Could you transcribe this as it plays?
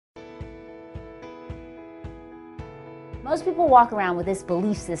Most people walk around with this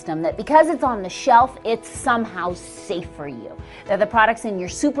belief system that because it's on the shelf, it's somehow safe for you. That the products in your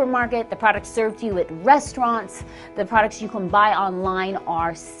supermarket, the products served to you at restaurants, the products you can buy online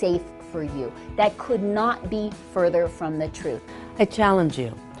are safe for you. That could not be further from the truth. I challenge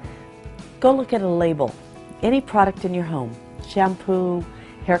you. Go look at a label. Any product in your home, shampoo,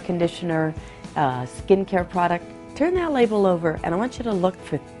 hair conditioner, skincare product, turn that label over and I want you to look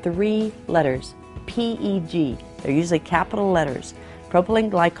for 3 letters, PEG. They're usually capital letters. Propylene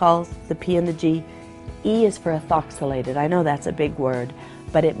glycol, the P and the G. E is for ethoxylated. I know that's a big word,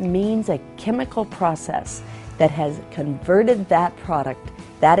 but it means a chemical process that has converted that product,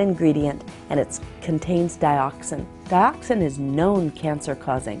 that ingredient, and it contains dioxin. Dioxin is known cancer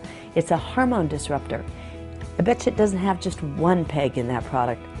causing. It's a hormone disruptor. I bet you it doesn't have just 1 peg in that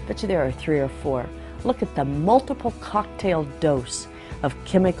product. I bet you there are 3 or 4. Look at the multiple cocktail dose of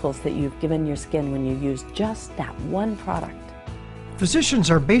chemicals that you've given your skin when you use just that 1 product. Physicians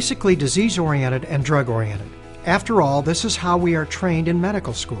are basically disease-oriented and drug-oriented. After all, this is how we are trained in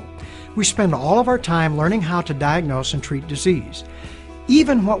medical school. We spend all of our time learning how to diagnose and treat disease.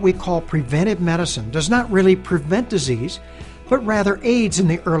 Even what we call preventive medicine does not really prevent disease, but rather aids in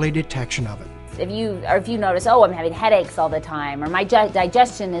the early detection of it. If you notice, oh, I'm having headaches all the time, or my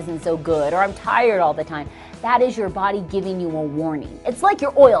digestion isn't so good, or I'm tired all the time, that is your body giving you a warning. It's like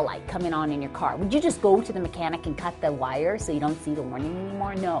your oil light coming on in your car. Would you just go to the mechanic and cut the wire so you don't see the warning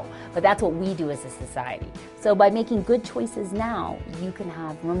anymore? No, but that's what we do as a society. So by making good choices now, you can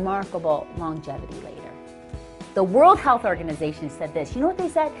have remarkable longevity later. The World Health Organization said this. You know what they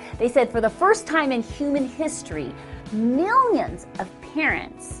said? They said for the first time in human history, millions of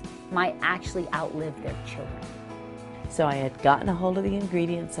parents might actually outlive their children. So I had gotten a hold of the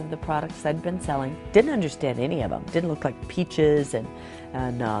ingredients of the products I'd been selling. Didn't understand any of them. Didn't look like peaches and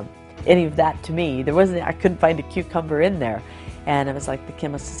any of that to me. I couldn't find a cucumber in there. And it was like the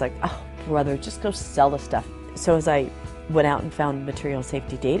chemist was like, oh brother, just go sell the stuff. So as I went out and found material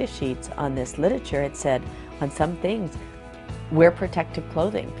safety data sheets on this literature, it said on some things, wear protective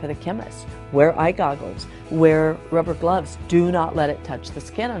clothing for the chemist, wear eye goggles, wear rubber gloves, do not let it touch the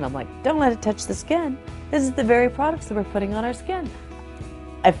skin. And I'm like, don't let it touch the skin. This is the very products that we're putting on our skin.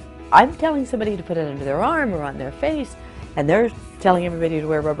 If I'm telling somebody to put it under their arm or on their face, and they're telling everybody to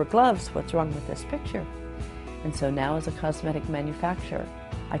wear rubber gloves, what's wrong with this picture? And so now as a cosmetic manufacturer,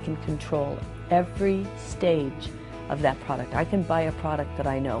 I can control every stage of that product. I can buy a product that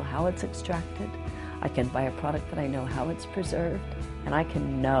I know how it's extracted. I can buy a product that I know how it's preserved, and I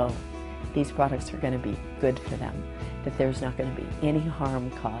can know these products are going to be good for them, that there's not going to be any harm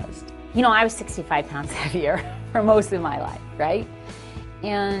caused. You know, I was 65 pounds heavier for most of my life, right?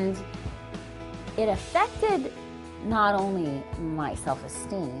 And it affected not only my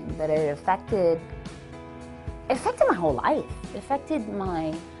self-esteem, but it affected my whole life. It affected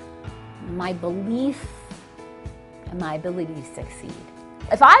my belief and my ability to succeed.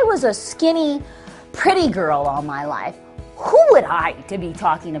 If I was a skinny, pretty girl all my life, who would I to be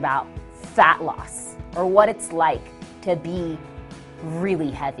talking about fat loss or what it's like to be really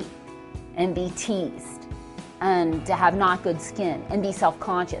heavy and be teased and to have not good skin and be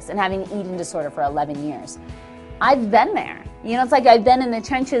self-conscious and having an eating disorder for 11 years. I've been there. You know, it's like I've been in the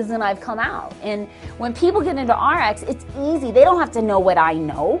trenches and I've come out. And when people get into RX, it's easy. They don't have to know what I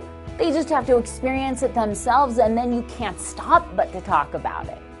know. They just have to experience it themselves, and then you can't stop but to talk about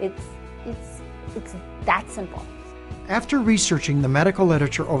it. It's that simple. After researching the medical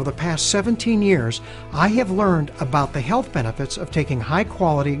literature over the past 17 years, I have learned about the health benefits of taking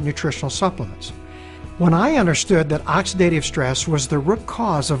high-quality nutritional supplements. When I understood that oxidative stress was the root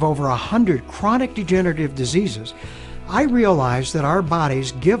cause of over 100 chronic degenerative diseases, I realized that our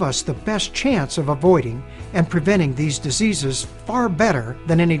bodies give us the best chance of avoiding and preventing these diseases far better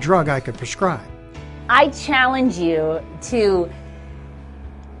than any drug I could prescribe. I challenge you to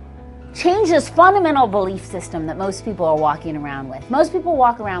change this fundamental belief system that most people are walking around with. Most people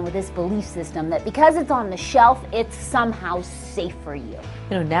walk around with this belief system that because it's on the shelf, it's somehow safe for you.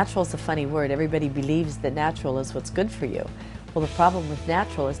 You know, natural is a funny word. Everybody believes that natural is what's good for you. Well, the problem with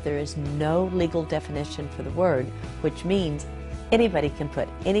natural is there is no legal definition for the word, which means anybody can put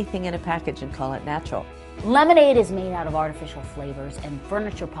anything in a package and call it natural. Lemonade is made out of artificial flavors, and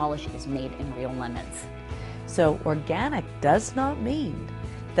furniture polish is made in real lemons. So organic does not mean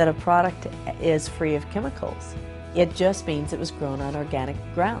that a product is free of chemicals. It just means it was grown on organic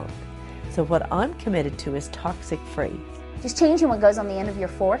ground. So what I'm committed to is toxic-free. Just changing what goes on the end of your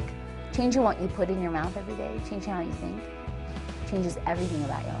fork, changing what you put in your mouth every day, changing how you think, changes everything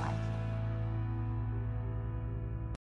about your life.